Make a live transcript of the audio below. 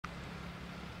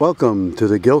Welcome to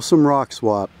the Gilsum Rock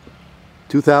Swap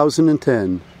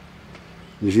 2010.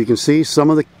 As you can see, some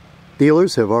of the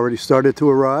dealers have already started to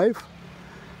arrive.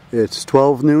 It's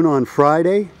 12 noon on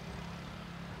Friday.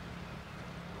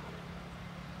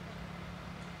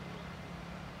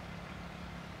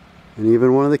 And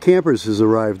even one of the campers has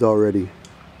arrived already.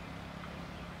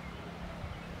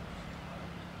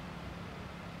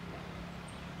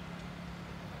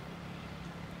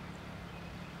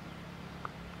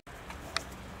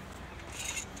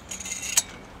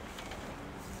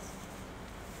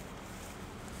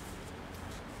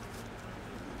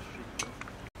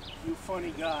 You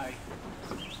funny guy.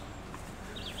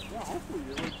 Yeah, hopefully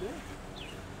you're right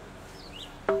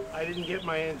there. I didn't get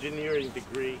my engineering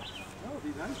degree. That would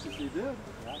be nice if you did.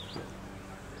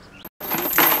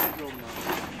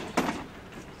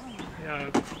 Yeah,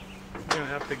 you're gonna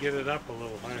have to get it up a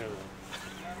little higher.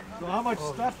 So how much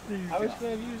stuff do you got? I was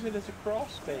going to use it as a crawl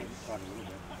space.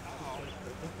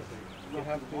 You'll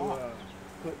have to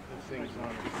put the things on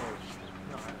it first.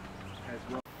 As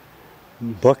well.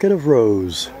 Bucket of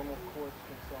rose.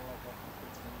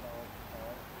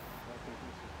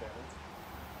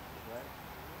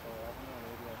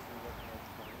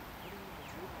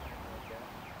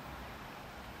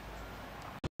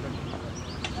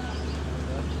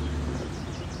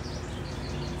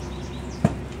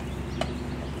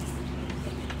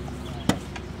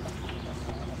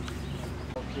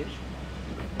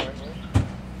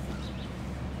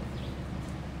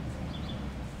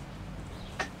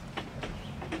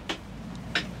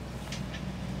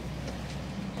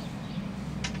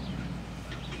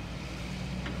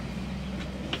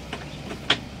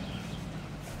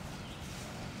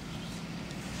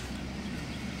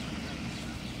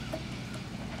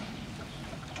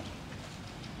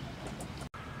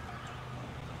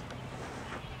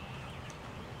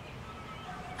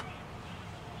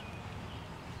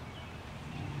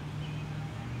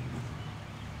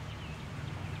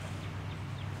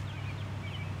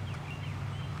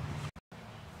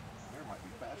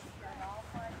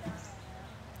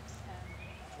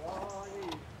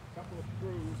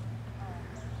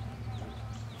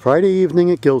 Friday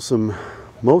evening at Gilsum.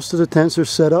 Most of the tents are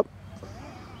set up.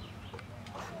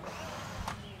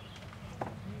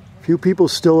 Few people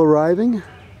still arriving.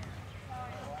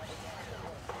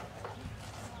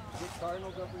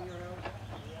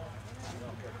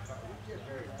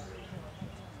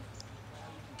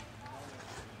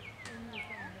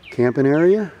 Camping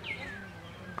area.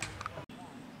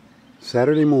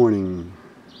 Saturday morning,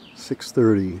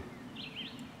 6:30.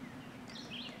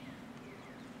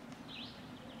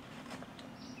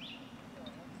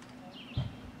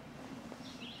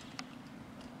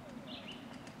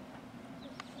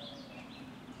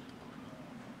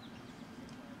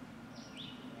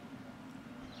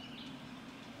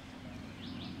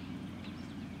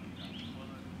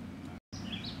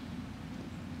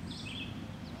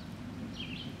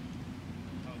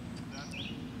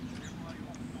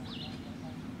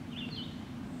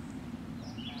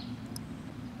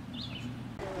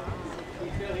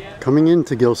 Coming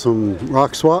into Gilsum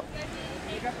Rock Swap.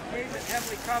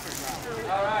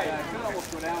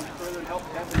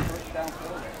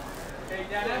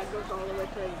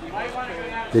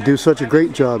 They do such a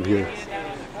great job here.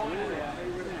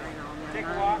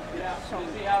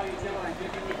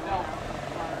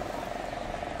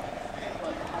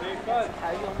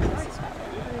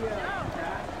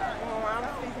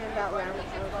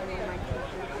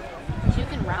 You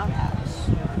can roundhouse.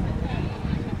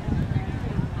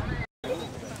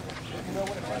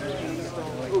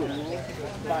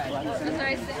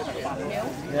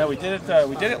 Yeah, we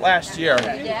did it last year,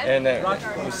 and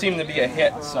it seemed to be a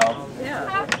hit. So.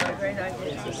 Yeah.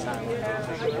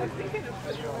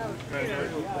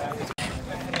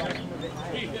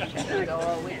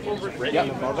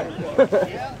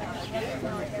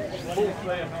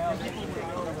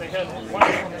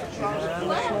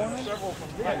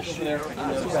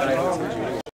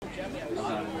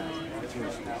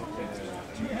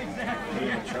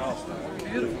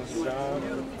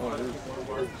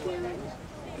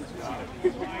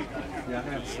 Yeah, I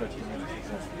have such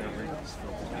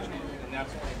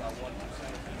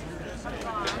all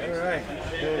right.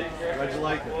 Good. How'd you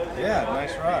like it? Yeah,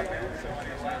 nice rock.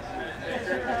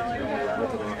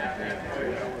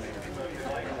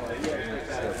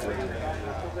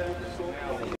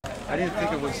 I didn't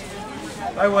think it was.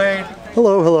 Hi, Wayne.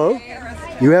 Hello, hello.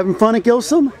 You having fun at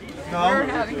Gilsum? No. We're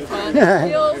having fun at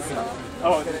Gilsum.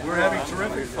 Oh, we're having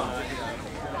terrific fun.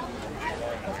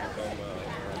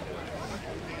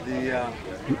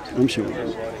 I'm sure.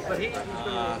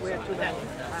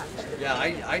 Yeah,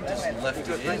 I just left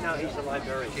it in. Right now he's the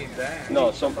librarian. Came back. No,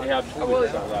 something absolutely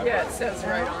is not library. Yeah, it says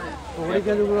right on it. Well, what are you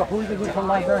going to do? Who are you going to do for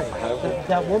librarian?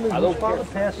 That woman whose father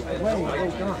passed away,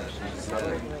 was gone.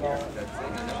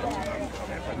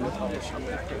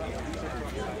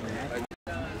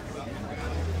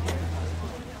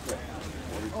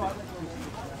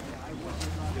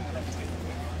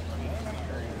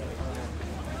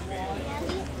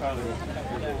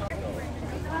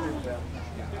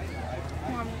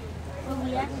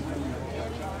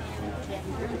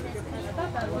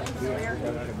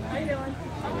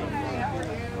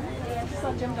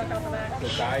 The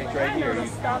guy right here, you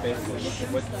basically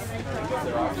what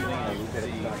they're auctioning, and you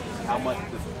see how much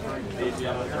the baby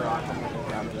on their auction is.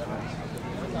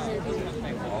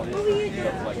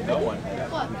 Like no one.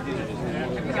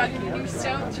 Have you got any new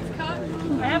stones you've cut?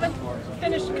 I haven't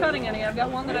finished cutting any. I've got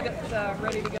one that I got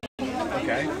ready to go.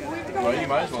 Okay. Well, you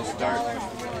might as well start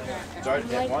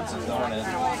at once and on and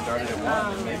start it at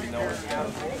once, and maybe know what's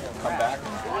going to come back.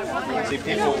 See,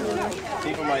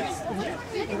 people might.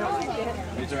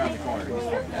 He's around the corner.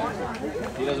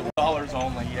 He doesn't. Dollars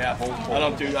only, yeah. I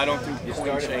don't do You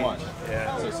start at once.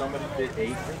 Yeah. So somebody bid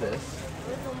 8 for this.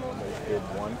 Somebody bid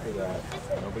 1 for that.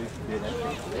 Nobody bid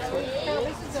anything for this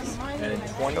one. And in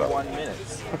 21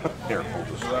 minutes, whoever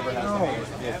has the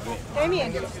most bid wins.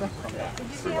 Damien. You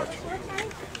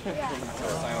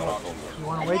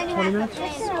want to wait 20 minutes?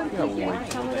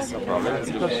 No problem.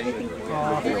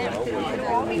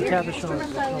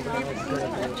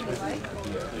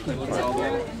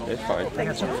 It's fine. I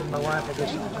got something from my wife. I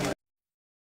guess.